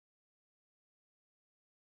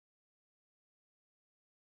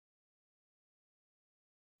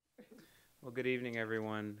Well, good evening,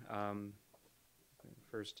 everyone.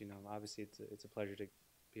 First, obviously it's a pleasure to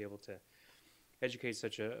be able to educate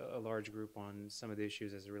such a large group on some of the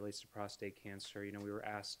issues as it relates to prostate cancer. We were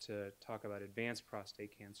asked to talk about advanced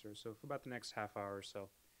prostate cancer. So for about the next half hour or so,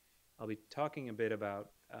 I'll be talking a bit about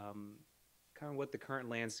kind of what the current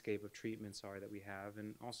landscape of treatments are that we have,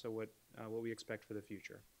 and also what we expect for the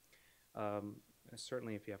future. Um,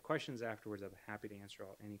 Certainly, if you have questions afterwards, I'm happy to answer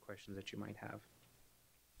any questions that you might have.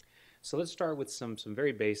 So let's start with some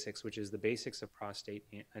very basics, which is the basics of prostate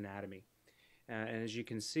anatomy. And as you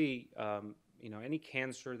can see, any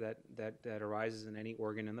cancer that arises in any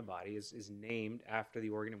organ in the body is named after the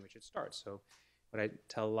organ in which it starts. So what I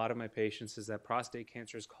tell a lot of my patients is that prostate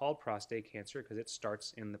cancer is called prostate cancer because it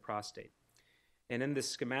starts in the prostate. And in this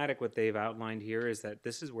schematic, what they've outlined here is that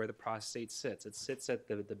this is where the prostate sits. It sits at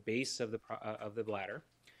the base of the bladder.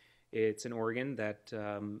 It's an organ that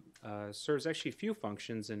serves actually few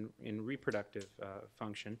functions in reproductive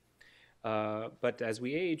function. But as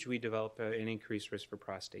we age, we develop an increased risk for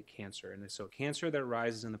prostate cancer. And so cancer that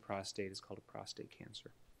arises in the prostate is called a prostate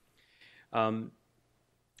cancer.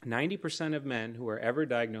 90% of men who are ever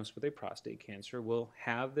diagnosed with a prostate cancer will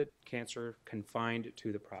have the cancer confined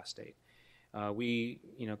to the prostate. We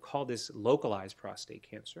call this localized prostate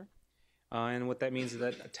cancer. And what that means is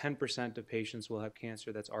that 10% of patients will have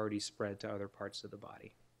cancer that's already spread to other parts of the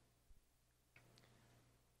body.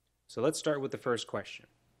 So let's start with the first question.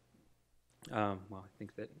 I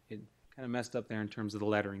think that it kind of messed up there in terms of the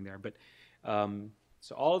lettering there. But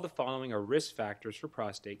so all of the following are risk factors for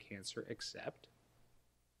prostate cancer except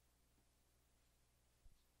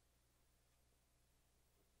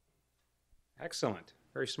excellent.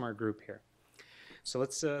 Very smart group here. So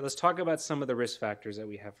let's talk about some of the risk factors that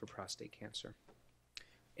we have for prostate cancer.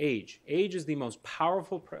 Age. Age is the most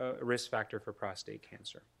powerful risk factor for prostate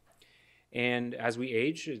cancer. And as we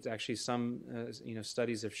age, it's actually some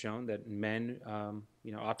studies have shown that men,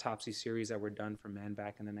 autopsy series that were done for men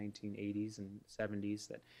back in the 1980s and 70s,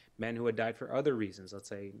 that men who had died for other reasons, let's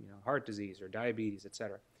say heart disease or diabetes, et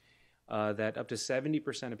cetera, that up to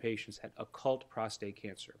 70% of patients had occult prostate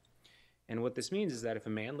cancer. And what this means is that if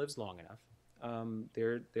a man lives long enough,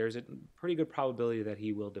 there's a pretty good probability that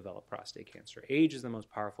he will develop prostate cancer. Age is the most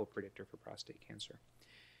powerful predictor for prostate cancer.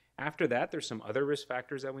 After that, there's some other risk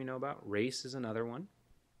factors that we know about. Race is another one.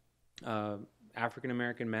 African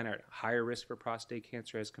American men are at higher risk for prostate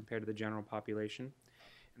cancer as compared to the general population.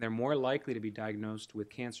 And they're more likely to be diagnosed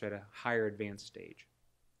with cancer at a higher advanced stage.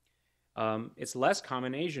 It's less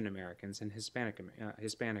common in Asian Americans and Hispanic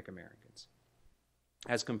Americans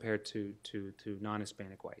as compared to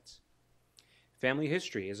non-Hispanic whites. Family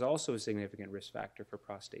history is also a significant risk factor for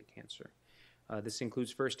prostate cancer. This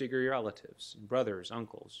includes first-degree relatives, brothers,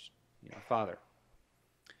 uncles, father.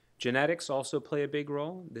 Genetics also play a big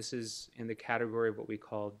role. This is in the category of what we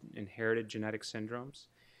call inherited genetic syndromes.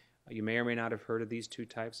 You may or may not have heard of these two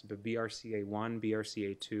types, but BRCA1,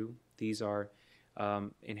 BRCA2. These are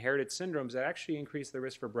inherited syndromes that actually increase the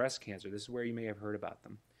risk for breast cancer. This is where you may have heard about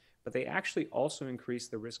them. But they actually also increase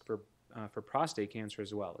the risk for prostate cancer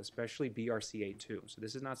as well, especially BRCA2. So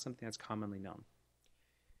this is not something that's commonly known.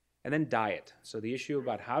 And then diet. So the issue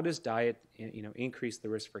about how does diet increase the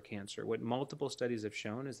risk for cancer? What multiple studies have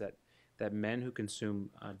shown is that men who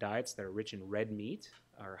consume diets that are rich in red meat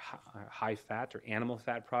or high fat or animal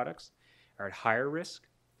fat products are at higher risk,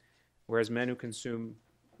 whereas men who consume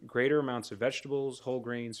greater amounts of vegetables, whole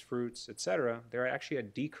grains, fruits, etc., they're actually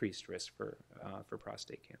at decreased risk for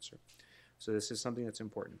prostate cancer. So this is something that's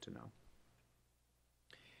important to know.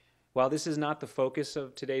 While this is not the focus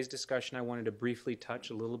of today's discussion, I wanted to briefly touch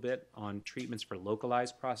a little bit on treatments for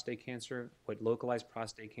localized prostate cancer. What localized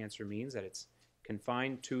prostate cancer means that it's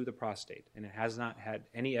confined to the prostate and it has not had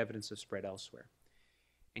any evidence of spread elsewhere.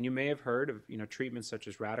 And you may have heard of treatments such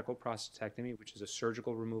as radical prostatectomy, which is a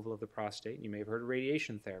surgical removal of the prostate. You may have heard of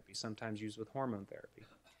radiation therapy, sometimes used with hormone therapy.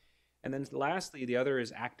 And then lastly, the other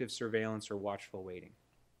is active surveillance or watchful waiting.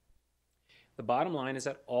 The bottom line is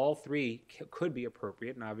that all three could be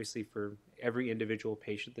appropriate, and obviously for every individual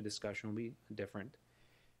patient, the discussion will be different.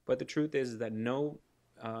 But the truth is that no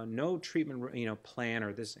treatment plan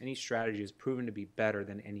or any strategy is proven to be better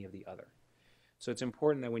than any of the other. So it's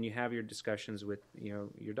important that when you have your discussions with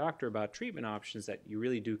your doctor about treatment options, that you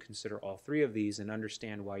really do consider all three of these and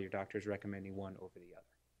understand why your doctor is recommending one over the other.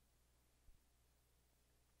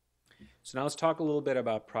 So now let's talk a little bit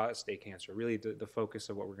about prostate cancer, really the focus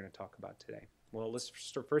of what we're going to talk about today. Well, let's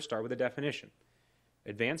first start with a definition.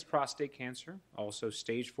 Advanced prostate cancer, also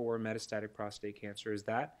stage 4 metastatic prostate cancer,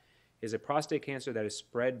 is a prostate cancer that is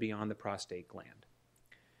spread beyond the prostate gland.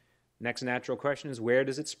 Next natural question is, where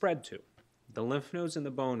does it spread to? the lymph nodes in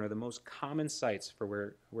the bone are the most common sites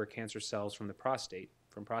for where cancer cells from prostate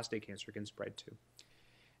cancer can spread to.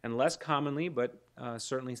 And less commonly, but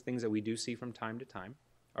certainly things that we do see from time to time,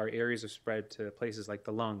 are areas of spread to places like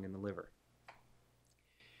the lung and the liver.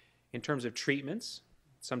 In terms of treatments,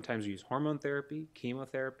 sometimes we use hormone therapy,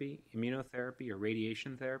 chemotherapy, immunotherapy, or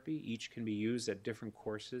radiation therapy. Each can be used at different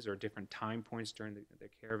courses or different time points during the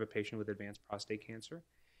care of a patient with advanced prostate cancer.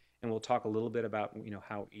 And we'll talk a little bit about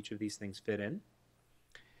how each of these things fit in.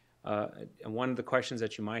 And one of the questions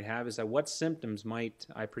that you might have is that what symptoms might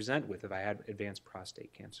I present with if I had advanced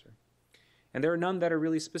prostate cancer? And there are none that are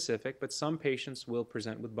really specific, but some patients will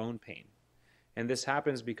present with bone pain. And this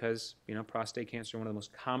happens because, prostate cancer, one of the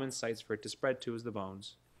most common sites for it to spread to is the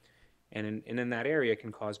bones. And in that area, it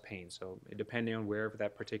can cause pain. So depending on wherever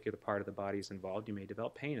that particular part of the body is involved, you may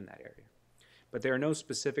develop pain in that area. But there are no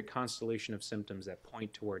specific constellation of symptoms that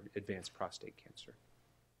point toward advanced prostate cancer.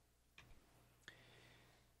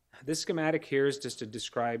 This schematic here is just to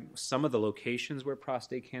describe some of the locations where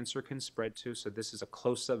prostate cancer can spread to. So this is a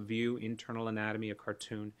close-up view, internal anatomy, a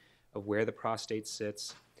cartoon of where the prostate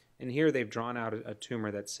sits. And here they've drawn out a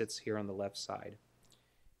tumor that sits here on the left side.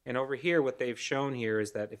 And over here, what they've shown here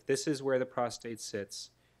is that if this is where the prostate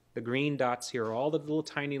sits, the green dots here are all the little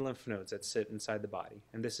tiny lymph nodes that sit inside the body.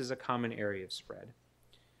 And this is a common area of spread.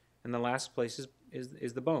 And the last place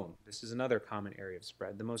is the bone. This is another common area of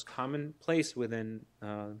spread. The most common place within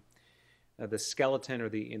the skeleton or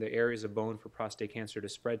the areas of bone for prostate cancer to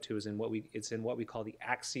spread to is in what we call the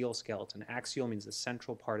axial skeleton. Axial means the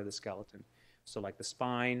central part of the skeleton. So like the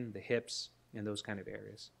spine, the hips, and those kind of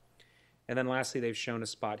areas. And then lastly, they've shown a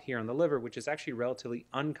spot here on the liver, which is actually relatively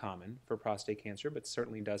uncommon for prostate cancer, but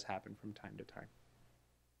certainly does happen from time to time.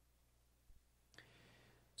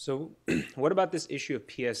 So what about this issue of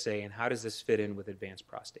PSA, and how does this fit in with advanced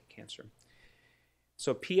prostate cancer?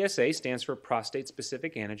 So PSA stands for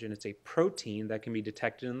prostate-specific antigen. It's a protein that can be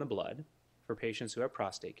detected in the blood for patients who have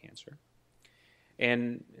prostate cancer.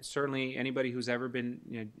 And certainly anybody who's ever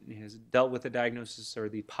has dealt with a diagnosis or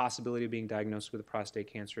the possibility of being diagnosed with a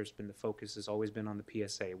prostate cancer, the focus has always been on the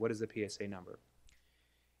PSA. What is the PSA number?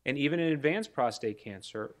 And even in advanced prostate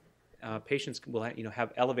cancer, patients will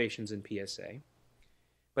have elevations in PSA.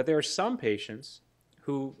 But there are some patients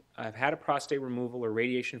who have had a prostate removal or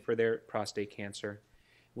radiation for their prostate cancer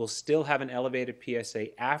will still have an elevated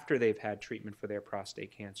PSA after they've had treatment for their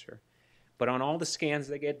prostate cancer. But on all the scans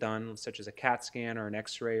that get done, such as a CAT scan or an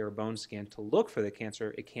X-ray or a bone scan, to look for the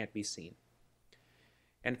cancer, it can't be seen.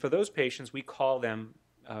 And for those patients, we call them,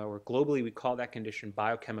 or globally we call that condition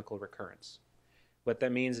biochemical recurrence. What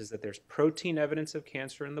that means is that there's protein evidence of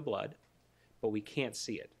cancer in the blood, but we can't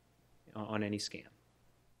see it on any scan.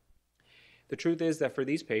 The truth is that for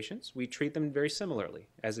these patients, we treat them very similarly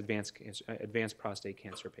as advanced prostate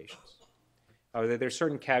cancer patients. There's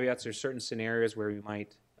certain caveats, there's certain scenarios where we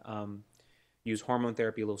might use hormone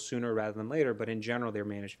therapy a little sooner rather than later, but in general, they're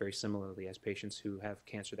managed very similarly as patients who have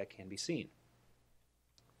cancer that can be seen.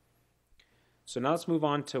 So now let's move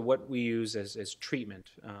on to what we use as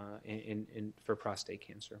treatment for prostate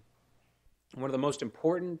cancer. One of the most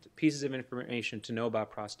important pieces of information to know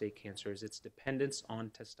about prostate cancer is its dependence on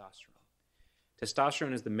testosterone.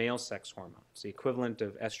 Testosterone is the male sex hormone. It's the equivalent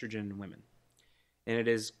of estrogen in women. And it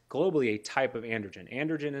is globally a type of androgen.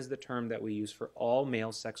 Androgen is the term that we use for all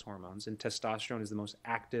male sex hormones, and testosterone is the most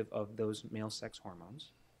active of those male sex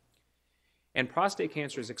hormones. And prostate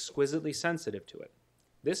cancer is exquisitely sensitive to it.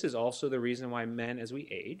 This is also the reason why men, as we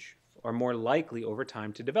age, are more likely over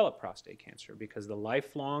time to develop prostate cancer, because the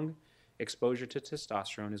lifelong exposure to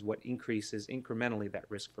testosterone is what increases incrementally that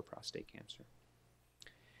risk for prostate cancer.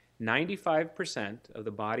 95% of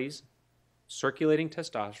the body's circulating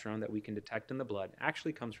testosterone that we can detect in the blood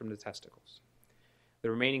actually comes from the testicles.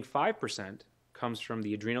 The remaining 5% comes from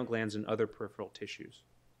the adrenal glands and other peripheral tissues.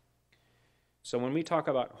 So when we talk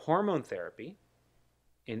about hormone therapy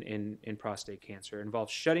in prostate cancer, it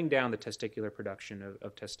involves shutting down the testicular production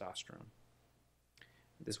of testosterone.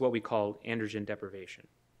 This is what we call androgen deprivation.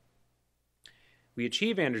 We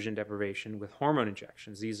achieve androgen deprivation with hormone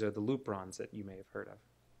injections. These are the Luprons that you may have heard of.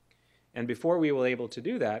 And before we were able to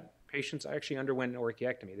do that, patients actually underwent an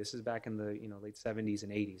orchiectomy. This is back in the late 70s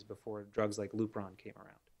and 80s, before drugs like Lupron came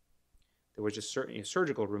around. There was just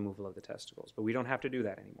surgical removal of the testicles, but we don't have to do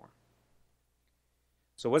that anymore.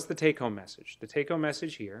 So what's the take-home message? The take-home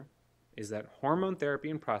message here is that hormone therapy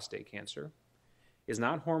in prostate cancer is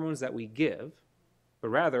not hormones that we give, but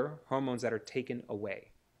rather hormones that are taken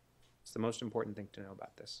away. It's the most important thing to know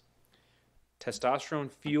about this.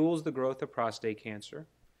 Testosterone fuels the growth of prostate cancer,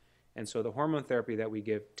 And so the hormone therapy that we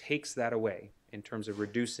give takes that away in terms of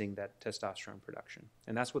reducing that testosterone production.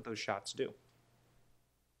 And that's what those shots do.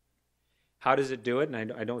 How does it do it?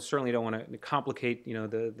 And I certainly don't want to complicate,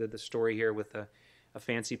 the story here with a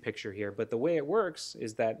fancy picture here. But the way it works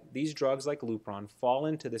is that these drugs like Lupron fall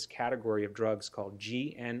into this category of drugs called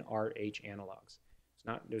GnRH analogs.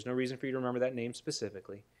 There's no reason for you to remember that name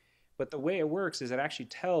specifically. But the way it works is it actually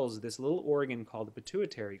tells this little organ called the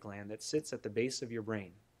pituitary gland that sits at the base of your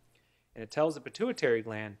brain. And it tells the pituitary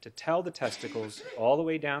gland to tell the testicles all the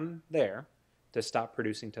way down there to stop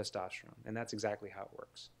producing testosterone. And that's exactly how it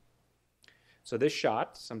works. So this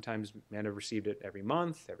shot, sometimes men have received it every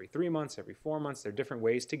month, every 3 months, every 4 months. There are different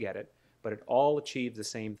ways to get it, but it all achieves the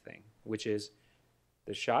same thing, which is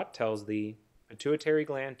the shot tells the pituitary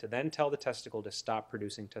gland to then tell the testicle to stop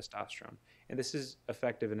producing testosterone. And this is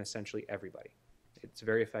effective in essentially everybody. It's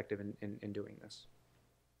very effective in doing this.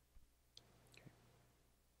 Okay.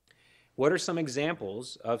 What are some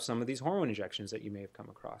examples of some of these hormone injections that you may have come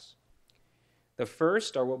across? The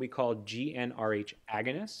first are what we call GnRH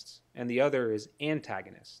agonists, and the other is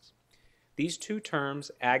antagonists. These two terms,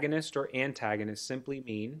 agonist or antagonist, simply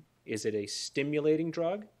mean, is it a stimulating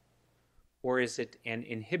drug or is it an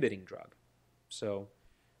inhibiting drug? So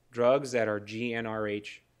drugs that are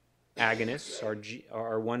GnRH agonists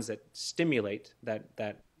are ones that stimulate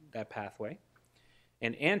that pathway,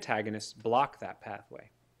 and antagonists block that pathway.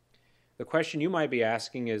 The question you might be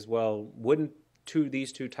asking is, well, wouldn't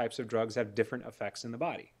these two types of drugs have different effects in the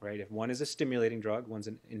body, right? If one is a stimulating drug, one's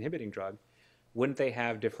an inhibiting drug, wouldn't they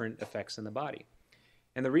have different effects in the body?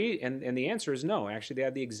 And the answer is no. Actually, they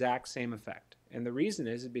have the exact same effect. And the reason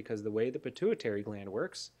is because the way the pituitary gland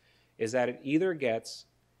works is that it either gets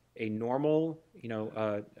a normal,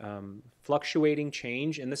 fluctuating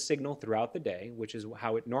change in the signal throughout the day, which is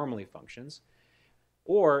how it normally functions,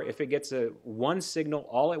 or if it gets one signal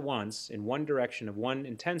all at once in one direction of one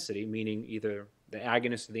intensity, meaning either the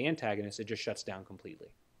agonist or the antagonist, it just shuts down completely.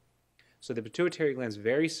 So the pituitary gland is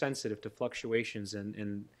very sensitive to fluctuations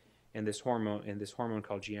in this hormone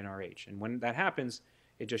called GnRH. And when that happens,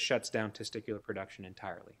 it just shuts down testicular production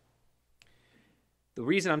entirely. The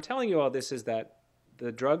reason I'm telling you all this is that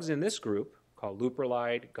the drugs in this group, called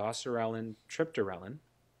leuprolide, goserelin, triptorelin,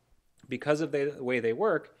 because of the way they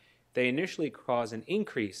work, they initially cause an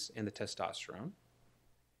increase in the testosterone,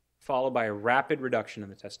 followed by a rapid reduction in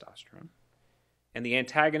the testosterone. And the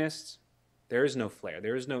antagonists, there is no flare.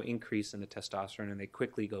 There is no increase in the testosterone, and it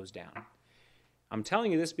quickly goes down. I'm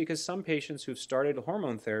telling you this because some patients who've started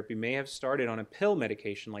hormone therapy may have started on a pill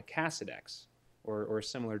medication like Casodex or a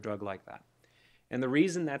similar drug like that. And the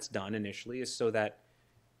reason that's done initially is so that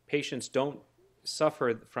patients don't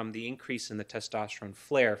suffer from the increase in the testosterone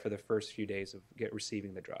flare for the first few days of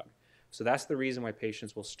receiving the drug. So that's the reason why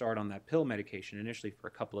patients will start on that pill medication initially for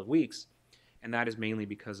a couple of weeks, and that is mainly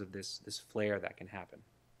because of this flare that can happen.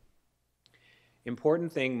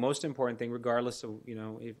 Most important thing, regardless of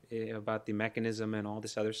about the mechanism and all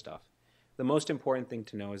this other stuff, the most important thing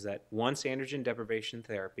to know is that once androgen deprivation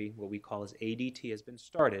therapy, what we call as ADT, has been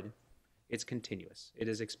started, it's continuous. It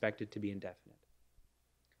is expected to be indefinite.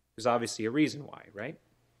 There's obviously a reason why, right?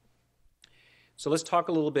 So let's talk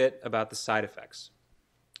a little bit about the side effects.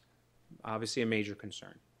 Obviously a major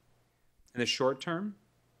concern. In the short term,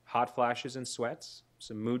 hot flashes and sweats,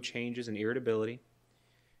 some mood changes and irritability,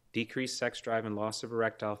 decreased sex drive and loss of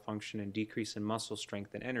erectile function, and decrease in muscle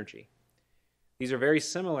strength and energy. These are very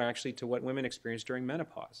similar actually to what women experience during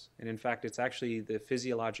menopause. And in fact, it's actually the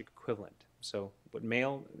physiologic equivalent. So what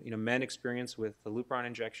men experience with the Lupron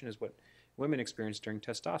injection is what women experience during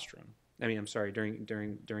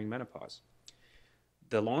during menopause.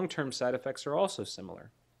 The long-term side effects are also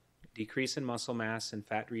similar. Decrease in muscle mass and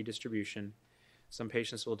fat redistribution. Some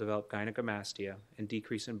patients will develop gynecomastia and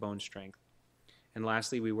decrease in bone strength. And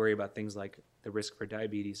lastly, we worry about things like the risk for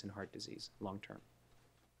diabetes and heart disease long-term.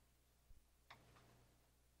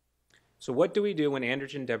 So what do we do when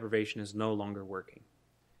androgen deprivation is no longer working?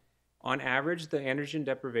 On average, the androgen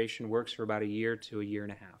deprivation works for about a year to a year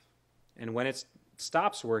and a half. And when it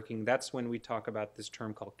stops working, that's when we talk about this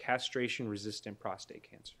term called castration-resistant prostate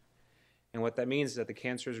cancer. And what that means is that the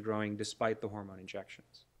cancer is growing despite the hormone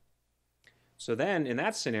injections. So then, in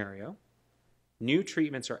that scenario, new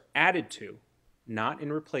treatments are added to, not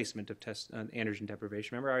in replacement of androgen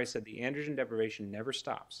deprivation. Remember how I said the androgen deprivation never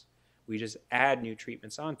stops. We just add new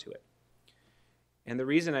treatments onto it. And the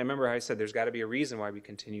reason, I remember how I said there's got to be a reason why we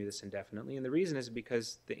continue this indefinitely, and the reason is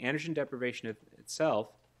because the androgen deprivation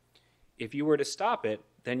itself, if you were to stop it,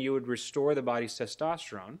 then you would restore the body's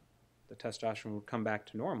testosterone. The testosterone would come back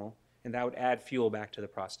to normal, and that would add fuel back to the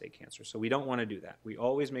prostate cancer. So we don't want to do that. We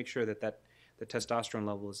always make sure that the testosterone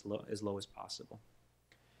level as low as possible.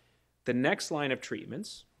 The next line of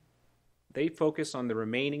treatments, they focus on the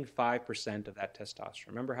remaining 5% of that testosterone.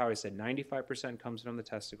 Remember how I said 95% comes from the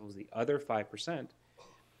testicles, the other 5%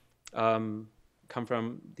 come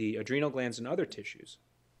from the adrenal glands and other tissues.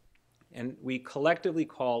 And we collectively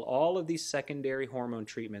call all of these secondary hormone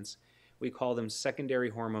treatments, we call them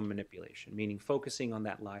secondary hormone manipulation, meaning focusing on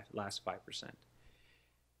that last 5%.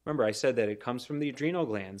 Remember, I said that it comes from the adrenal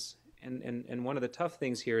glands, and one of the tough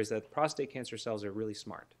things here is that prostate cancer cells are really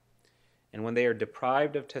smart. And when they are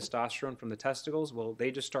deprived of testosterone from the testicles, well, they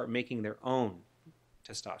just start making their own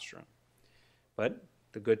testosterone. But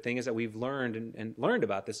the good thing is that we've learned and learned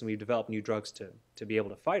about this, and we've developed new drugs to be able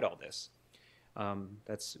to fight all this.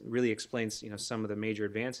 That's really explains some of the major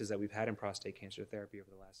advances that we've had in prostate cancer therapy over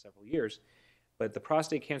the last several years. But the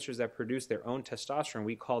prostate cancers that produce their own testosterone,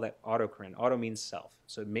 we call that autocrine. Auto means self,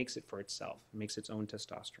 so it makes it for itself. It makes its own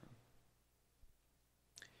testosterone.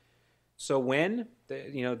 So when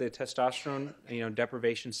the testosterone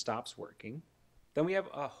deprivation stops working, then we have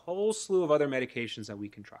a whole slew of other medications that we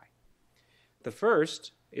can try. The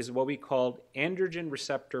first is what we call androgen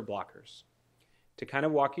receptor blockers. To kind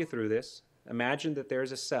of walk you through this, imagine that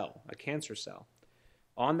there's a cell, a cancer cell.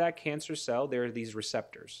 On that cancer cell, there are these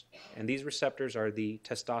receptors, and these receptors are the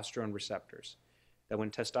testosterone receptors. That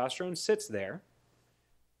when testosterone sits there,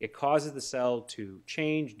 it causes the cell to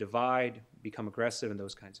change, divide, become aggressive, and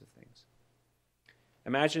those kinds of things.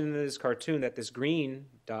 Imagine in this cartoon that this green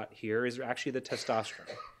dot here is actually the testosterone.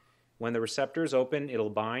 When the receptor is open, it'll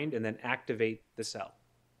bind and then activate the cell.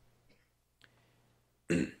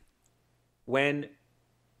 When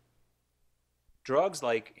drugs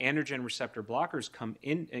like androgen receptor blockers come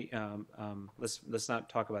in, let's not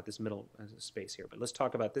talk about this middle space here, but let's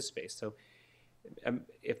talk about this space. So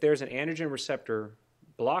if there's an androgen receptor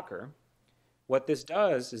blocker, what this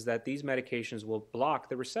does is that these medications will block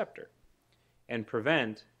the receptor and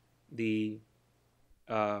prevent the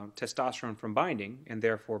testosterone from binding, and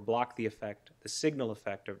therefore block the effect, the signal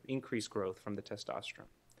effect of increased growth from the testosterone.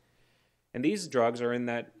 And these drugs are in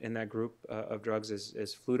that group of drugs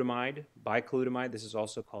as flutamide, bicalutamide. This is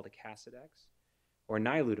also called a Casodex, or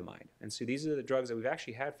nilutamide. And so these are the drugs that we've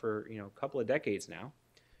actually had for a couple of decades now.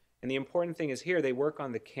 And the important thing is here they work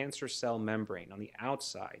on the cancer cell membrane on the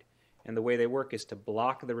outside, and the way they work is to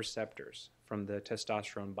block the receptors from the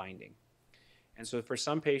testosterone binding. And so for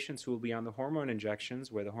some patients who will be on the hormone injections,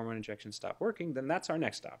 where the hormone injections stop working, then that's our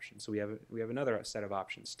next option. So we have another set of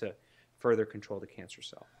options to further control the cancer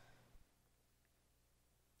cell.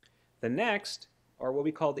 The next are what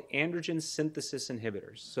we call the androgen synthesis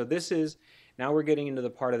inhibitors. So this is, now we're getting into the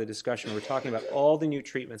part of the discussion where we're talking about all the new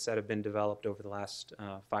treatments that have been developed over the last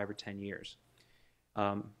 5 or 10 years.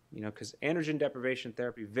 Because androgen deprivation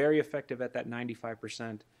therapy, very effective at that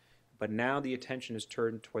 95%. But now the attention is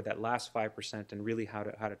turned toward that last 5% and really how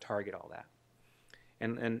to target all that.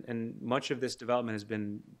 And much of this development has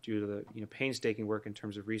been due to the painstaking work in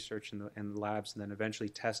terms of research in the labs, and then eventually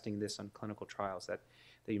testing this on clinical trials that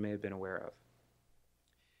you may have been aware of.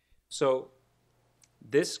 So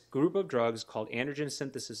this group of drugs called androgen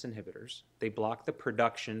synthesis inhibitors, they block the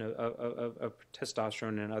production of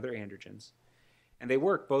testosterone and other androgens. And they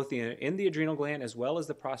work both in the adrenal gland as well as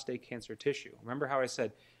the prostate cancer tissue. Remember how I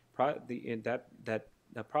said the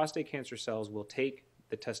prostate cancer cells will take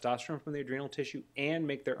the testosterone from the adrenal tissue and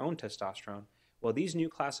make their own testosterone. Well, these new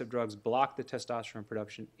class of drugs block the testosterone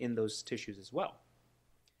production in those tissues as well.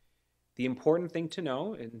 The important thing to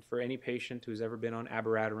know, and for any patient who's ever been on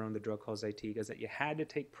abiraterone, the drug called Zytiga, is that you had to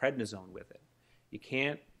take prednisone with it. You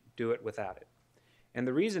can't do it without it. And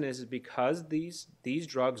the reason is because these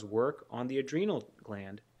drugs work on the adrenal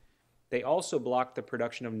gland. They also block the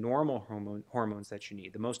production of normal hormones that you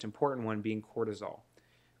need, the most important one being cortisol.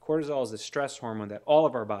 Cortisol is the stress hormone that all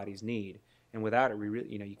of our bodies need, and without it,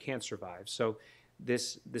 you can't survive. So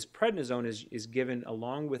this prednisone is given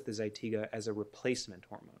along with the Zytiga as a replacement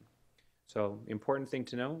hormone. So important thing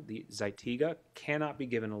to know, the Zytiga cannot be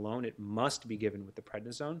given alone. It must be given with the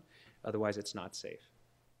prednisone, otherwise it's not safe.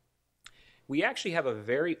 We actually have a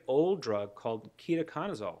very old drug called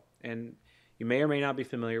ketoconazole, and you may or may not be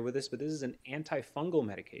familiar with this, but this is an antifungal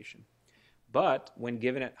medication. But when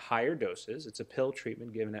given at higher doses, it's a pill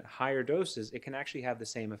treatment given at higher doses, it can actually have the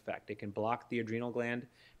same effect. It can block the adrenal gland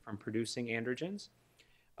from producing androgens.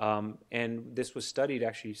 And this was studied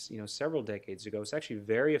actually several decades ago. It's actually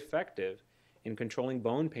very effective in controlling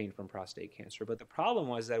bone pain from prostate cancer. But the problem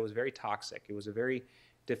was that it was very toxic. It was a very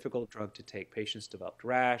difficult drug to take. Patients developed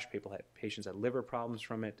rash. Patients had liver problems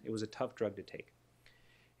from it. It was a tough drug to take.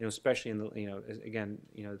 Especially in the,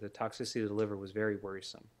 the toxicity of the liver was very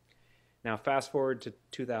worrisome. Now, fast forward to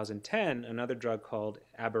 2010, another drug called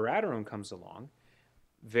abiraterone comes along.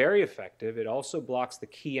 Very effective. It also blocks the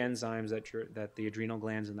key enzymes that the adrenal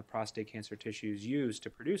glands and the prostate cancer tissues use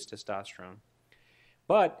to produce testosterone.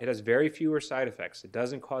 But it has very fewer side effects. It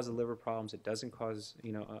doesn't cause the liver problems. It doesn't cause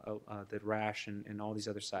the rash and all these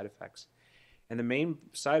other side effects. And the main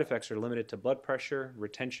side effects are limited to blood pressure,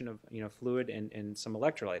 retention of fluid, and some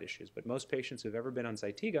electrolyte issues. But most patients who've ever been on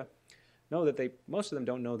Zytiga know that most of them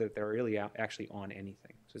don't know that they're really actually on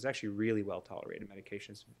anything. So it's actually really well-tolerated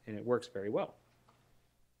medications, and it works very well.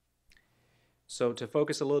 So to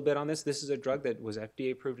focus a little bit on this is a drug that was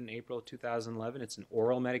FDA approved in April of 2011. It's an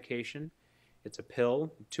oral medication. It's a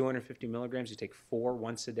pill, 250 milligrams. You take 4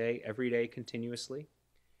 once a day, every day, continuously.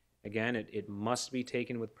 Again, it must be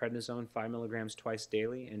taken with prednisone, 5 milligrams twice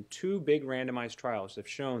daily. And 2 big randomized trials have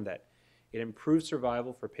shown that it improves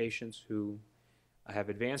survival for patients who have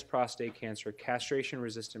advanced prostate cancer,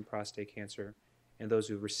 castration-resistant prostate cancer, and those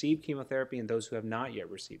who have received chemotherapy and those who have not yet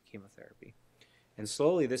received chemotherapy. And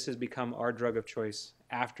slowly, this has become our drug of choice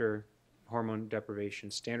after hormone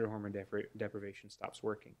deprivation, standard hormone deprivation stops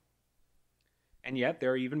working. And yet,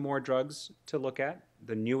 there are even more drugs to look at.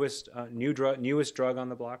 The newest drug on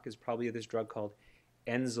the block is probably this drug called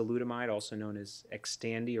enzalutamide, also known as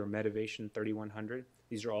Xtandi or Medivation 3100.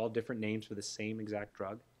 These are all different names for the same exact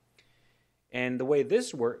drug. And the way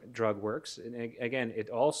this drug works, and again, it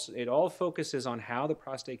all focuses on how the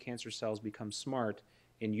prostate cancer cells become smart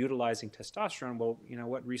in utilizing testosterone. Well,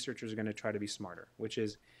 what researchers are going to try to be smarter, which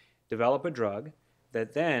is develop a drug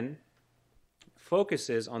that then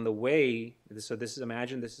focuses on the way. So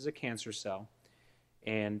imagine this is a cancer cell,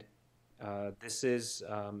 and this is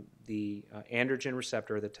the androgen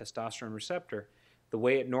receptor, the testosterone receptor. The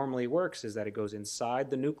way it normally works is that it goes inside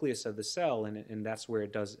the nucleus of the cell, and that's where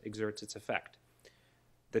it exerts its effect.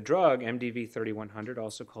 The drug, MDV-3100,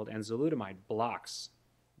 also called enzalutamide, blocks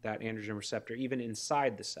that androgen receptor even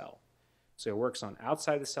inside the cell. So it works on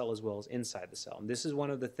outside the cell as well as inside the cell. And this is one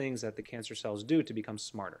of the things that the cancer cells do to become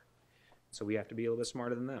smarter. So we have to be a little bit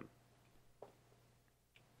smarter than them.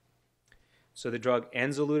 So the drug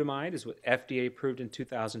enzalutamide is FDA approved in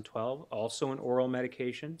 2012, also an oral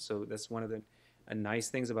medication. So that's one of the nice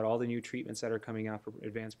things about all the new treatments that are coming out for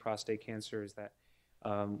advanced prostate cancer is that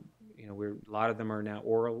a lot of them are now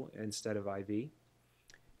oral instead of IV.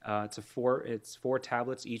 It's 4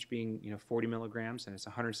 tablets, each being 40 milligrams, and it's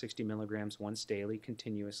 160 milligrams once daily,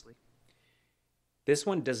 continuously. This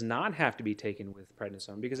one does not have to be taken with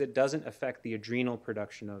prednisone because it doesn't affect the adrenal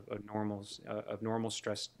production of normal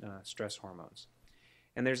stress hormones.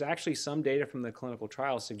 And there's actually some data from the clinical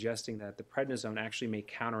trials suggesting that the prednisone actually may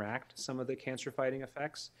counteract some of the cancer-fighting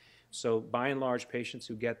effects. So by and large, patients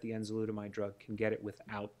who get the enzalutamide drug can get it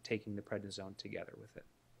without taking the prednisone together with it.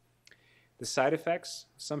 The side effects,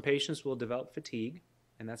 some patients will develop fatigue,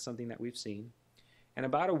 and that's something that we've seen, and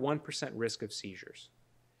about a 1% risk of seizures.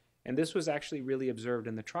 And this was actually really observed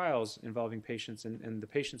in the trials involving patients, and the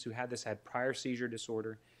patients who had this had prior seizure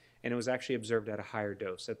disorder, and it was actually observed at a higher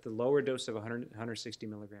dose. At the lower dose of 160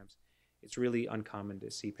 milligrams, it's really uncommon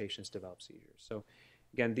to see patients develop seizures. So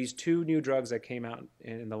again, these 2 new drugs that came out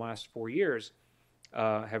in the last 4 years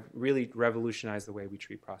have really revolutionized the way we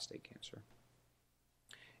treat prostate cancer.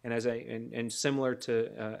 And similar to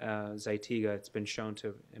Zytiga, it's been shown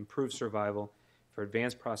to improve survival for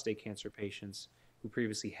advanced prostate cancer patients who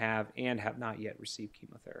previously have and have not yet received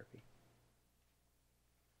chemotherapy.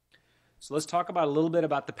 So let's talk about a little bit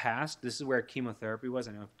about the past. This is where chemotherapy was.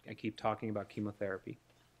 I know I keep talking about chemotherapy.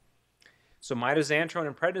 So mitoxantrone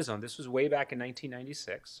and prednisone, this was way back in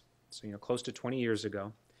 1996, so close to 20 years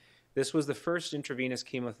ago. This was the first intravenous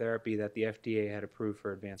chemotherapy that the FDA had approved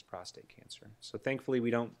for advanced prostate cancer. So thankfully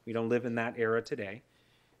we don't live in that era today.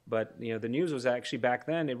 But the news was actually back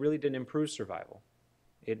then it really didn't improve survival.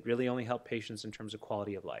 It really only helped patients in terms of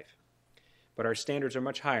quality of life. But our standards are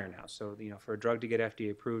much higher now. So for a drug to get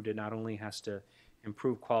FDA approved, it not only has to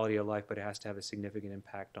improve quality of life, but it has to have a significant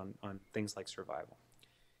impact on things like survival.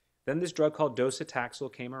 Then this drug called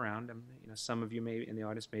docetaxel came around. Some of you in the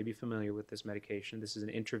audience may be familiar with this medication. This is an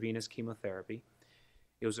intravenous chemotherapy.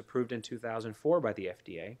 It was approved in 2004 by the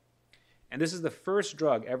FDA. And this is the first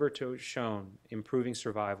drug ever to have shown improving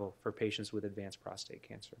survival for patients with advanced prostate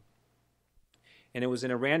cancer. And it was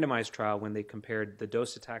in a randomized trial when they compared the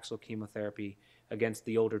docetaxel chemotherapy against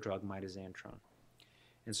the older drug mitoxantrone.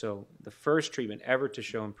 And so the first treatment ever to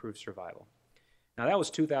show improved survival. Now that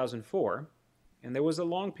was 2004. And there was a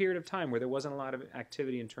long period of time where there wasn't a lot of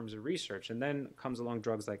activity in terms of research. And then comes along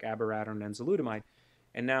drugs like abiraterone and enzalutamide.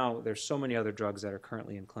 And now there's so many other drugs that are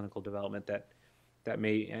currently in clinical development that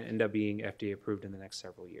may end up being FDA approved in the next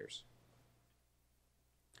several years.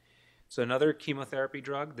 So another chemotherapy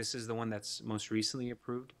drug, this is the one that's most recently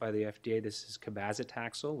approved by the FDA. This is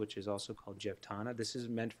cabazitaxel, which is also called Jevtana. This is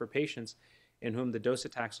meant for patients in whom the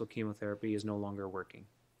docetaxel chemotherapy is no longer working.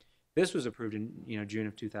 This was approved in June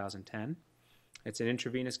of 2010. It's an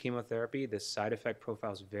intravenous chemotherapy. The side effect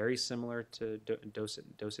profile is very similar to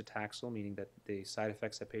docetaxel, meaning that the side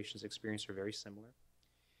effects that patients experience are very similar,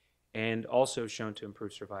 and also shown to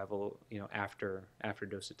improve survival, after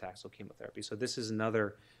docetaxel chemotherapy. So this is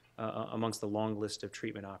another amongst the long list of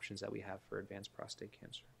treatment options that we have for advanced prostate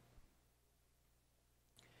cancer.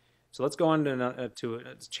 So let's go on to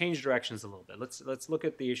change directions a little bit. Let's look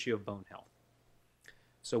at the issue of bone health.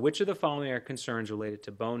 So which of the following are concerns related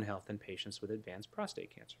to bone health in patients with advanced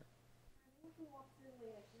prostate cancer? If you walk through the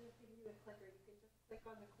link, I should just give you a clicker. You can just click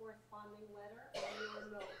on the corresponding letter and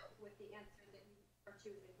your note with the answer that you are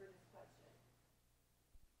choosing for this question.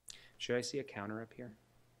 Should I see a counter up here?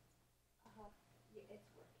 Yeah, it's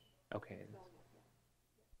working. Okay. It's going up,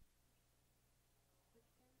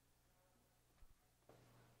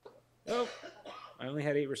 yeah. Oh, I only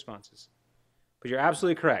had 8 responses. But you're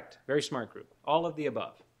absolutely correct. Very smart group. All of the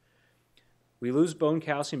above. We lose bone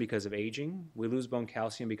calcium because of aging. We lose bone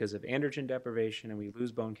calcium because of androgen deprivation. And we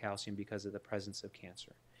lose bone calcium because of the presence of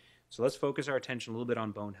cancer. So let's focus our attention a little bit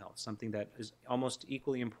on bone health, something that is almost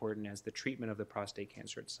equally important as the treatment of the prostate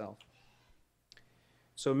cancer itself.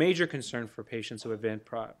 So a major concern for patients who have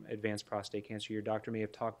advanced prostate cancer, your doctor may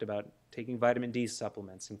have talked about taking vitamin D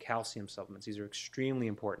supplements and calcium supplements. These are extremely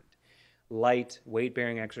important. Light,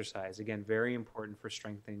 weight-bearing exercise, again, very important for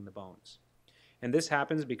strengthening the bones. And this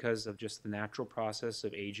happens because of just the natural process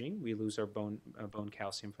of aging. We lose our bone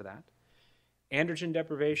calcium for that. Androgen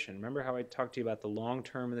deprivation. Remember how I talked to you about the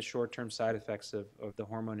long-term and the short-term side effects of the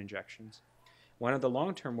hormone injections? One of the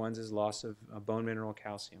long-term ones is loss of bone mineral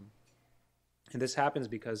calcium. And this happens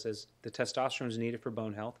because as the testosterone is needed for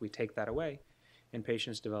bone health, we take that away, and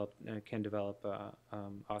patients can develop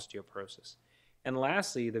osteoporosis. And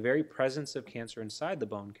lastly, the very presence of cancer inside the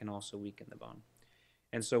bone can also weaken the bone.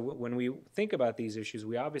 And so when we think about these issues,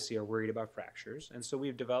 we obviously are worried about fractures. And so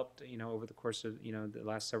we've developed, over the course of, the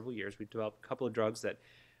last several years, we've developed a couple of drugs that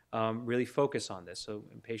really focus on this. So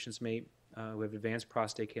patients who have advanced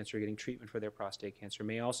prostate cancer getting treatment for their prostate cancer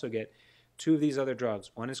may also get 2 of these other drugs.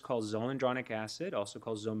 One is called zoledronic acid, also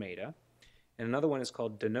called Zometa, and another one is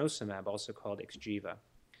called denosumab, also called Xgeva.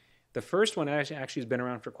 The first one actually has been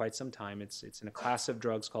around for quite some time. It's in a class of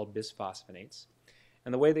drugs called bisphosphonates.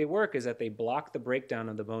 And the way they work is that they block the breakdown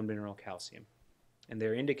of the bone mineral calcium. And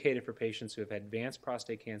they're indicated for patients who have had advanced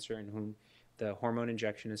prostate cancer and whom the hormone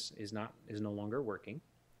injection is no longer working.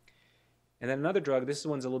 And then another drug, this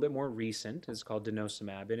one's a little bit more recent, is called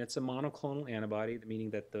denosumab, and it's a monoclonal antibody, meaning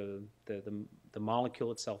that the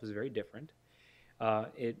molecule itself is very different.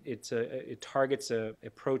 It targets a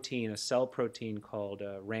protein, a cell protein called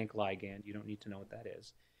rank ligand. You don't need to know what that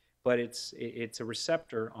is. But it's a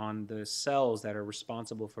receptor on the cells that are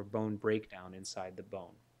responsible for bone breakdown inside the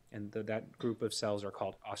bone. And that group of cells are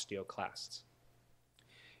called osteoclasts.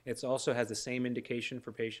 It also has the same indication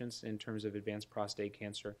for patients in terms of advanced prostate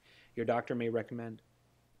cancer. Your doctor may recommend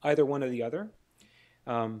either one or the other.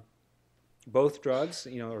 Both drugs,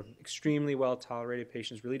 are extremely well tolerated.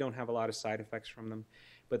 Patients really don't have a lot of side effects from them.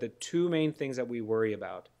 But the 2 main things that we worry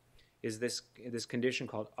about is this condition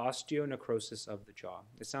called osteonecrosis of the jaw.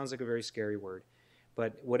 It sounds like a very scary word,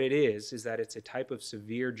 but what it is that it's a type of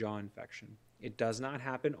severe jaw infection. It does not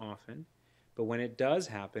happen often, but when it does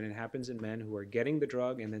happen, it happens in men who are getting the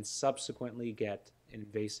drug and then subsequently get an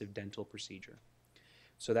invasive dental procedure.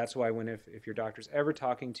 So that's why if your doctor's ever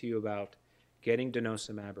talking to you about getting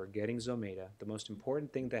denosumab or getting Zometa, the most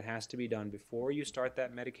important thing that has to be done before you start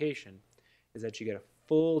that medication is that you get a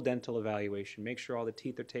full dental evaluation. Make sure all the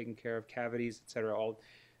teeth are taken care of, cavities, etc., all,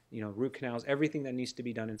 root canals, everything that needs to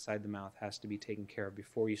be done inside the mouth has to be taken care of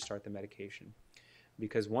before you start the medication.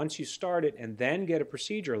 Because once you start it and then get a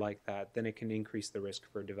procedure like that, then it can increase the risk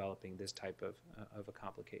for developing this type of a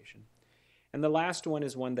complication. And the last one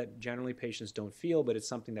is one that generally patients don't feel, but it's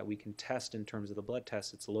something that we can test in terms of the blood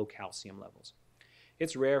tests. It's low calcium levels.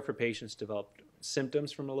 It's rare for patients to develop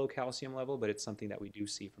symptoms from a low calcium level, but it's something that we do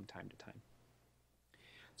see from time to time.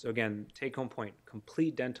 So again, take-home point,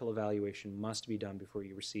 complete dental evaluation must be done before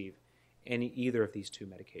you receive either of these 2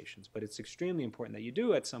 medications. But it's extremely important that you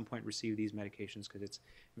do at some point receive these medications because it's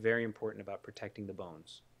very important about protecting the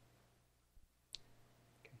bones.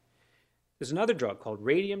 Okay. There's another drug called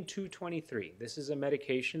radium-223. This is a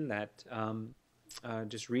medication that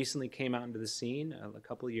just recently came out into the scene a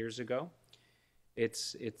couple of years ago.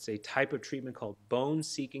 It's a type of treatment called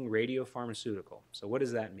bone-seeking radiopharmaceutical. So what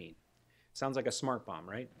does that mean? Sounds like a smart bomb,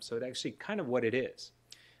 right? So it's actually kind of what it is.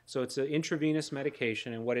 So it's an intravenous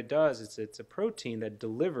medication, and what it does is it's a protein that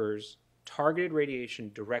delivers targeted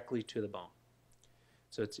radiation directly to the bone.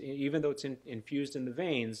 So it's, even though it's infused in the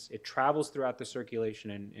veins, it travels throughout the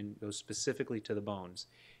circulation and goes specifically to the bones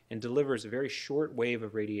and delivers a very short wave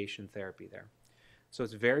of radiation therapy there. So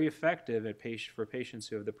it's very effective for patients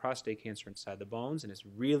who have the prostate cancer inside the bones, and it's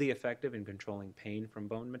really effective in controlling pain from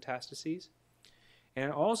bone metastases. And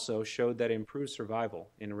it also showed that it improves survival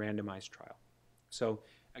in a randomized trial. So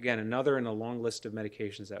again, another in a long list of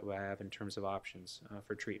medications that we have in terms of options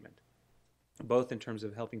for treatment, both in terms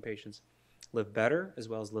of helping patients live better as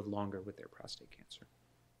well as live longer with their prostate cancer.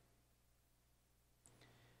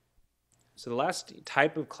 So the last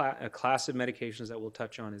type of class of medications that we'll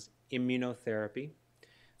touch on is immunotherapy.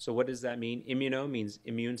 So what does that mean? Immuno means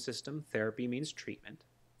immune system, therapy means treatment.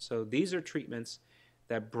 So these are treatments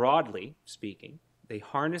that, broadly speaking, they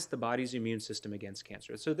harness the body's immune system against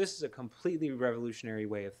cancer. So this is a completely revolutionary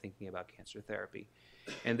way of thinking about cancer therapy.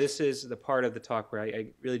 And this is the part of the talk where I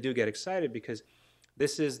really do get excited, because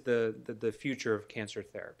this is the future of cancer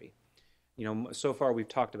therapy. You know, so far we've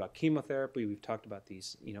talked about chemotherapy, we've talked about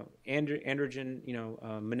these, androgen,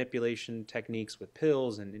 manipulation techniques with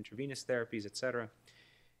pills and intravenous therapies, etc.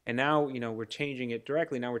 And now, we're changing it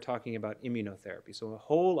directly. Now we're talking about immunotherapy. So a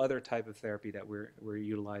whole other type of therapy that we're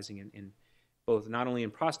utilizing in both, not only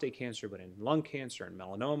in prostate cancer, but in lung cancer and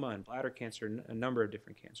melanoma and bladder cancer, a number of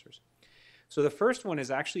different cancers. So the first one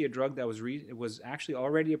is actually a drug that was actually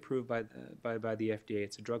already approved by the FDA.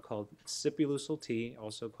 It's a drug called Sipuleucel T,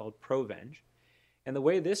 also called Provenge. And the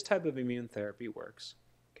way this type of immune therapy works,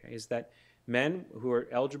 okay, is that men who are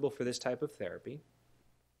eligible for this type of therapy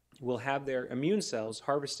will have their immune cells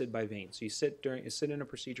harvested by vein. So you sit in a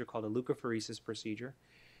procedure called a leukapheresis procedure,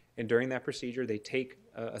 and during that procedure they take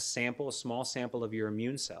a small sample of your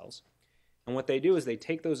immune cells. And what they do is they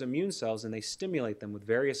take those immune cells and they stimulate them with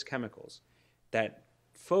various chemicals that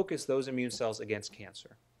focus those immune cells against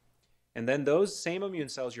cancer. And then those same immune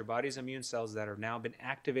cells, your body's immune cells that have now been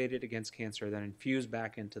activated against cancer, then infuse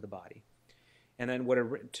back into the body. And then what a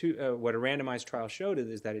randomized trial showed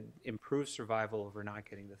is that it improves survival over not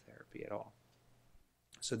getting the therapy at all.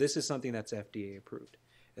 So this is something that's FDA approved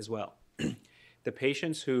as well. The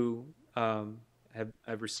patients who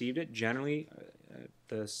have received it, generally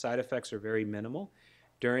the side effects are very minimal.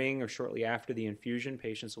 During or shortly after the infusion,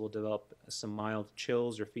 patients will develop some mild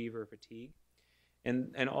chills or fever or fatigue.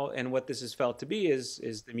 And what this is felt to be is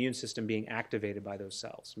the immune system being activated by those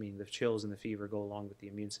cells, meaning the chills and the fever go along with the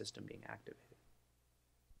immune system being activated.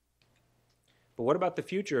 But what about the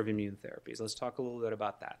future of immune therapies? Let's talk a little bit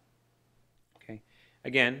about that. Okay.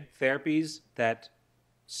 Again, therapies that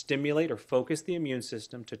stimulate or focus the immune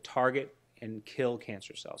system to target and kill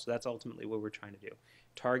cancer cells. So that's ultimately what we're trying to do,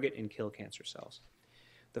 target and kill cancer cells.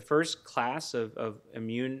 The first class of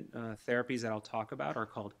immune therapies that I'll talk about are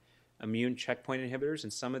called immune checkpoint inhibitors,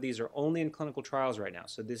 and some of these are only in clinical trials right now.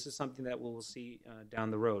 So this is something that we'll see down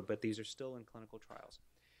the road, but these are still in clinical trials.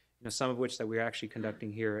 Some of which that we're actually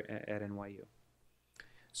conducting here at NYU.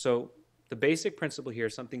 So the basic principle here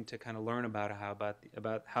is something to kind of learn about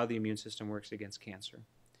how the immune system works against cancer,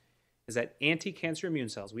 is that anti-cancer immune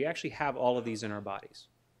cells, we actually have all of these in our bodies.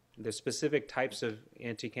 The specific types of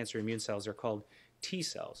anti-cancer immune cells are called T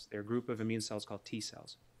cells. They're a group of immune cells called T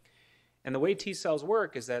cells. And the way T cells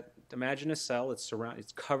work is that, imagine a cell,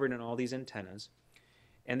 it's covered in all these antennas.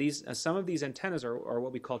 And some of these antennas are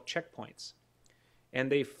what we call checkpoints.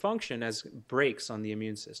 And they function as brakes on the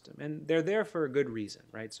immune system. And they're there for a good reason,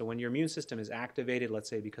 right? So when your immune system is activated, let's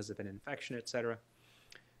say because of an infection, etc.,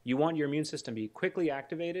 you want your immune system to be quickly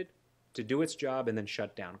activated to do its job and then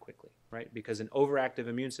shut down quickly, right? Because an overactive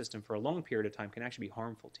immune system for a long period of time can actually be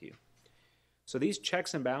harmful to you. So these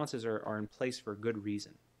checks and balances are in place for a good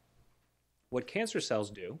reason. What cancer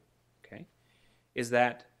cells do, okay, is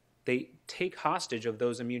that they take hostage of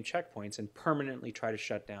those immune checkpoints and permanently try to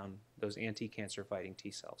shut down those anti-cancer fighting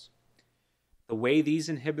T cells. The way these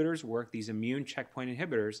inhibitors work, these immune checkpoint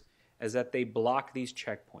inhibitors, is that they block these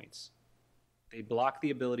checkpoints. They block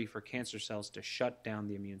the ability for cancer cells to shut down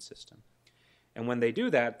the immune system. And when they do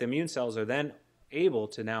that, the immune cells are then able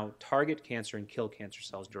to now target cancer and kill cancer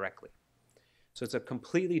cells directly. So it's a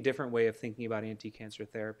completely different way of thinking about anti-cancer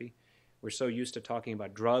therapy. We're so used to talking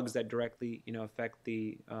about drugs that directly, affect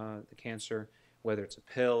the cancer, whether it's a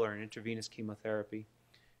pill or an intravenous chemotherapy.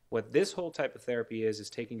 What this whole type of therapy is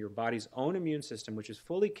taking your body's own immune system, which is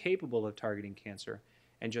fully capable of targeting cancer,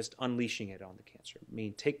 and just unleashing it on the cancer,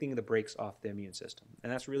 meaning taking the brakes off the immune system.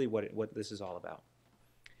 And that's really what this is all about.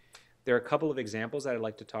 There are a couple of examples that I'd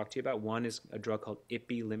like to talk to you about. One is a drug called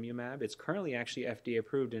ipilimumab. It's currently actually FDA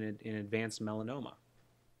approved in advanced melanoma.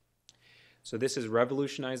 So this has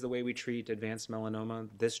revolutionized the way we treat advanced melanoma.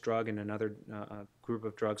 This drug and another group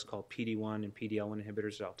of drugs called PD-1 and PD-L1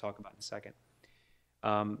 inhibitors that I'll talk about in a second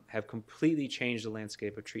have completely changed the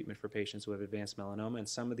landscape of treatment for patients who have advanced melanoma, and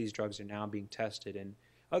some of these drugs are now being tested in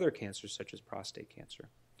other cancers such as prostate cancer.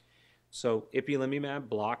 So ipilimumab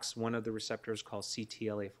blocks one of the receptors called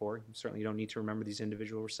CTLA4. You certainly don't need to remember these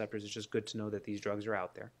individual receptors. It's just good to know that these drugs are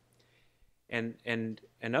out there. And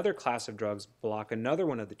another class of drugs block another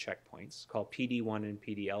one of the checkpoints called PD-1 and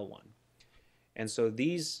PD-L1. And so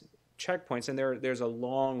these checkpoints, and there's a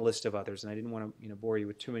long list of others, and I didn't want to bore you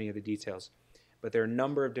with too many of the details, but there are a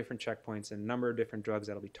number of different checkpoints and a number of different drugs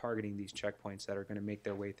that will be targeting these checkpoints that are going to make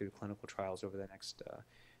their way through clinical trials over the next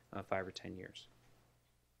 5 or 10 years.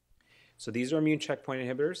 So these are immune checkpoint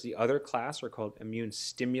inhibitors. The other class are called immune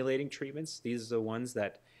stimulating treatments. These are the ones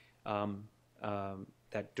that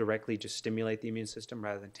that directly just stimulate the immune system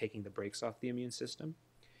rather than taking the brakes off the immune system.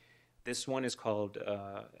 This one is called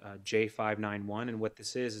J591, and what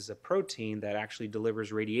this is a protein that actually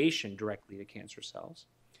delivers radiation directly to cancer cells,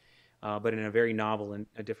 but in a very novel and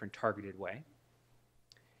a different targeted way.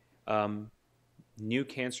 New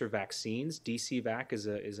cancer vaccines. DCVac is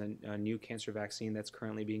a new cancer vaccine that's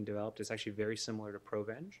currently being developed. It's actually very similar to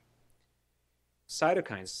Provenge.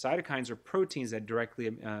 Cytokines. Cytokines are proteins that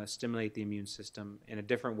directly stimulate the immune system in a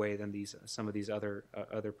different way than some of these other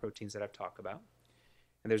proteins that I've talked about.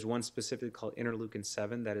 And there's one specifically called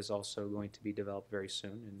interleukin-7 that is also going to be developed very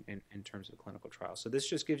soon in terms of clinical trials. So this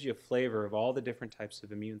just gives you a flavor of all the different types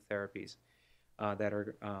of immune therapies that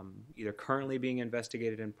are either currently being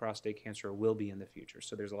investigated in prostate cancer or will be in the future.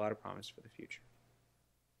 So there's a lot of promise for the future.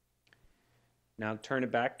 Now turn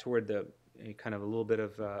it back toward the kind of a little bit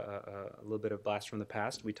of blast from the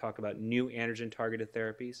past. We talk about new androgen-targeted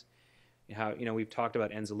therapies. How we've talked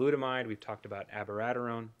about enzalutamide, we've talked about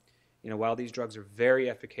abiraterone. While these drugs are very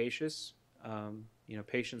efficacious,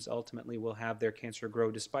 patients ultimately will have their cancer grow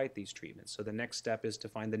despite these treatments. So the next step is to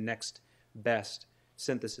find the next best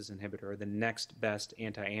synthesis inhibitor or the next best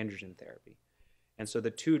anti-androgen therapy. And so the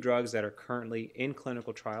two drugs that are currently in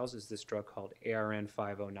clinical trials is this drug called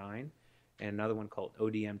ARN-509 and another one called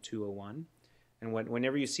ODM-201. And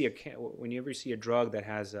whenever you see a drug that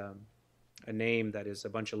has a name that is a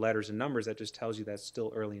bunch of letters and numbers, that just tells you that's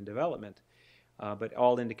still early in development. But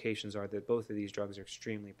all indications are that both of these drugs are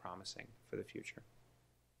extremely promising for the future.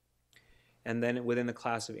 And then within the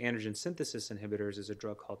class of androgen synthesis inhibitors is a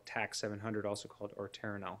drug called TAK-700, also called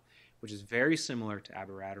orteronel, which is very similar to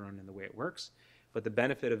abiraterone in the way it works. But the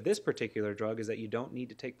benefit of this particular drug is that you don't need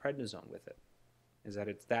to take prednisone with it, is that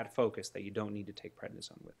it's that focused that you don't need to take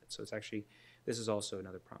prednisone with it. So it's actually, this is also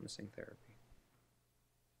another promising therapy.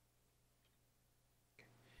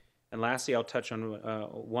 And lastly, I'll touch on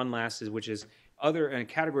one last, which is in a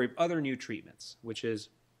category of other new treatments, which is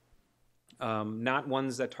not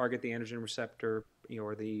ones that target the androgen receptor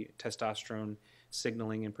or the testosterone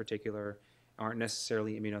signaling in particular, aren't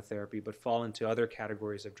necessarily immunotherapy, but fall into other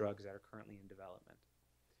categories of drugs that are currently in development.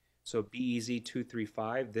 So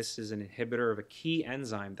BEZ235, this is an inhibitor of a key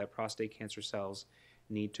enzyme that prostate cancer cells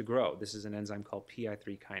need to grow. This is an enzyme called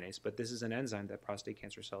PI3 kinase, but this is an enzyme that prostate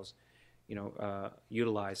cancer cells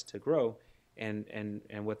utilize to grow, and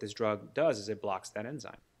what this drug does is it blocks that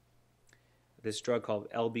enzyme. This drug called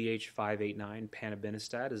LBH589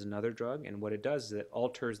 panobinostat is another drug, and what it does is it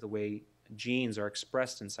alters the way genes are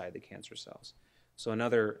expressed inside the cancer cells. So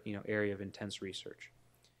another area of intense research.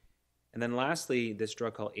 And then lastly, this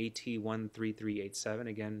drug called AT13387,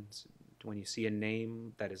 again, when you see a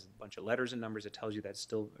name that is a bunch of letters and numbers, it tells you that's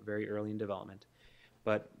still very early in development.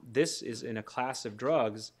 But this is in a class of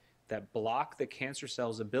drugs that block the cancer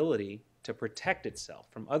cell's ability to protect itself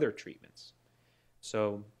from other treatments.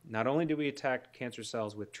 So not only do we attack cancer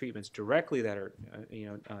cells with treatments directly that are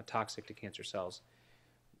toxic to cancer cells,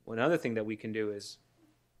 one other thing that we can do is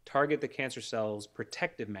target the cancer cells'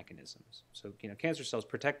 protective mechanisms. So cancer cells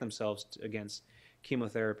protect themselves against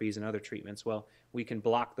chemotherapies and other treatments. Well, we can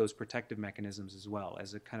block those protective mechanisms as well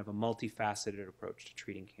as a kind of a multifaceted approach to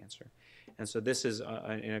treating cancer. And so this is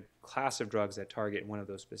in a class of drugs that target one of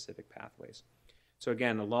those specific pathways. So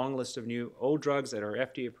again, a long list of old drugs that are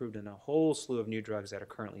FDA approved and a whole slew of new drugs that are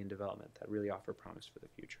currently in development that really offer promise for the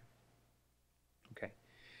future. Okay,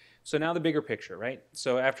 so now the bigger picture, right?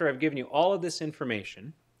 So after I've given you all of this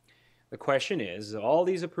information, the question is, all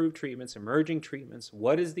these approved treatments, emerging treatments,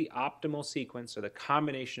 what is the optimal sequence or the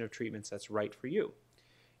combination of treatments that's right for you?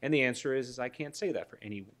 And the answer is I can't say that for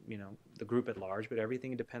any, the group at large, but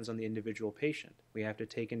everything depends on the individual patient. We have to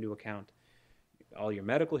take into account all your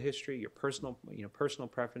medical history, your personal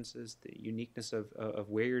preferences, the uniqueness of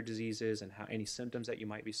where your disease is and how any symptoms that you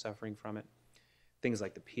might be suffering from it, things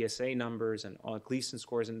like the PSA numbers and all Gleason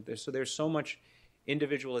scores. And there's so much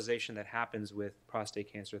individualization that happens with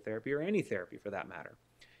prostate cancer therapy, or any therapy for that matter.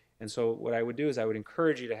 And so what I would do is I would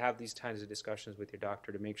encourage you to have these kinds of discussions with your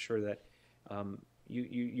doctor to make sure that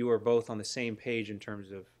you are both on the same page in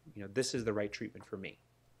terms of, this is the right treatment for me.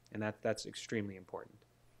 And that's extremely important.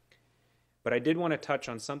 But I did want to touch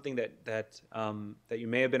on something that you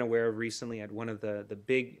may have been aware of recently at one of the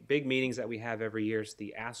big meetings that we have every year. It's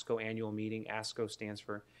the ASCO annual meeting. ASCO stands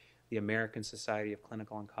for the American Society of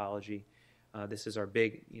Clinical Oncology. This is our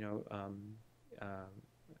big,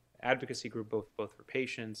 advocacy group, both for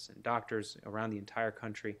patients and doctors around the entire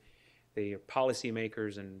country. They are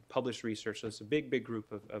policymakers and published research. So it's a big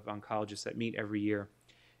group of oncologists that meet every year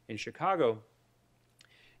in Chicago.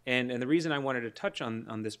 And the reason I wanted to touch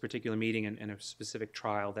on this particular meeting and a specific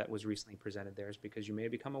trial that was recently presented there is because you may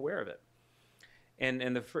have become aware of it.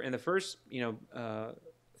 And the first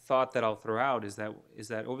thought that I'll throw out is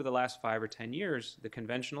that over the last 5 or 10 years, the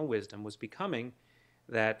conventional wisdom was becoming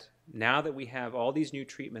that now that we have all these new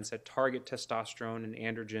treatments that target testosterone and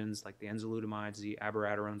androgens, like the enzolutamides, the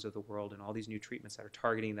abiraterones of the world, and all these new treatments that are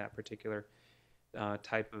targeting that particular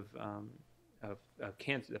type of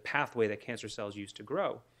cancer, the pathway that cancer cells use to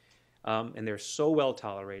grow, and they're so well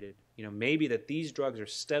tolerated, maybe that these drugs are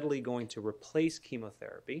steadily going to replace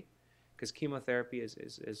chemotherapy, because chemotherapy is,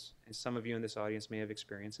 as some of you in this audience may have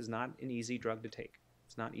experienced, is not an easy drug to take.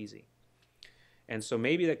 It's not easy. And so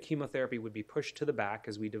maybe that chemotherapy would be pushed to the back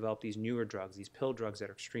as we develop these newer drugs, these pill drugs that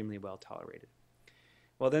are extremely well tolerated.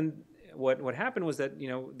 Well, then what happened was that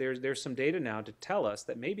there's some data now to tell us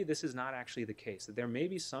that maybe this is not actually the case, that there may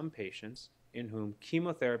be some patients in whom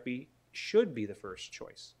chemotherapy should be the first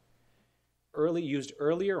choice, used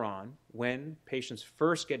earlier on when patients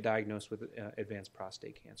first get diagnosed with advanced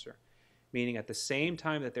prostate cancer, meaning at the same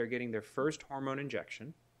time that they're getting their first hormone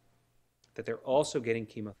injection, that they're also getting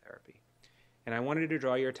chemotherapy. And I wanted to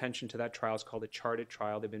draw your attention to that trial. It's called the CHARTED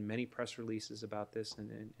trial. There have been many press releases about this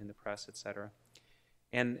in the press, et cetera.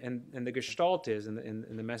 And the gestalt is, and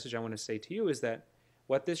the message I want to say to you is that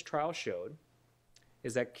what this trial showed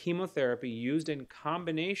is that chemotherapy used in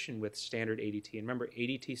combination with standard ADT, and remember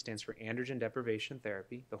ADT stands for androgen deprivation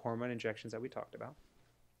therapy, the hormone injections that we talked about,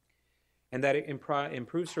 and that it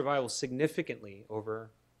improves survival significantly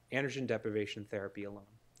over androgen deprivation therapy alone.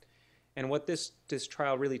 And what this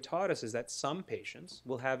trial really taught us is that some patients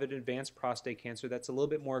will have an advanced prostate cancer that's a little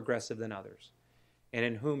bit more aggressive than others, and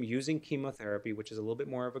in whom using chemotherapy, which is a little bit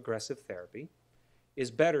more of aggressive therapy,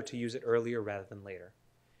 is better to use it earlier rather than later.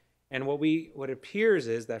 And what appears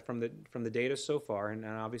is that from the data so far, and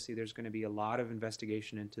obviously there's going to be a lot of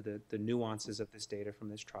investigation into the nuances of this data from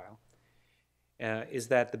this trial, is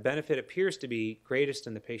that the benefit appears to be greatest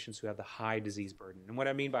in the patients who have the high disease burden. And what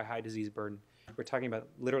I mean by high disease burden, we're talking about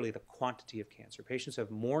literally the quantity of cancer. Patients who have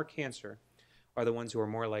more cancer are the ones who are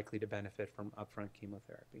more likely to benefit from upfront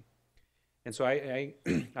chemotherapy. And so I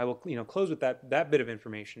will close with that bit of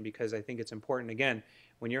information, because I think it's important, again,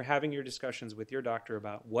 when you're having your discussions with your doctor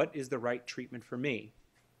about what is the right treatment for me,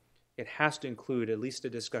 it has to include at least a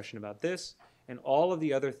discussion about this and all of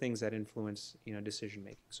the other things that influence decision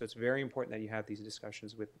making. So it's very important that you have these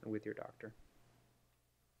discussions with your doctor.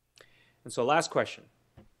 And so last question.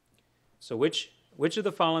 So which of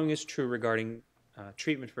the following is true regarding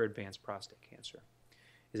treatment for advanced prostate cancer?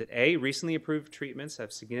 Is it A, recently approved treatments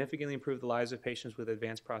have significantly improved the lives of patients with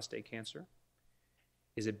advanced prostate cancer?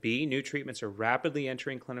 Is it B, new treatments are rapidly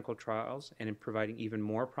entering clinical trials and providing even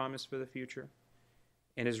more promise for the future?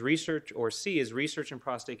 And is research, or C, is research in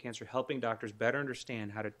prostate cancer helping doctors better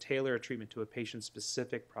understand how to tailor a treatment to a patient's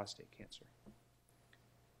specific prostate cancer?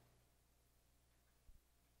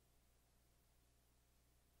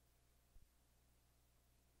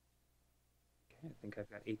 Okay, I think I've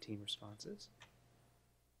got 18 responses.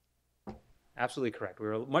 Absolutely correct. We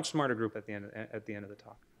were a much smarter group at the end of the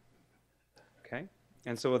talk. Okay,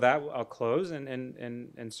 and so with that, I'll close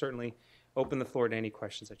and certainly open the floor to any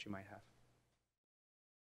questions that you might have.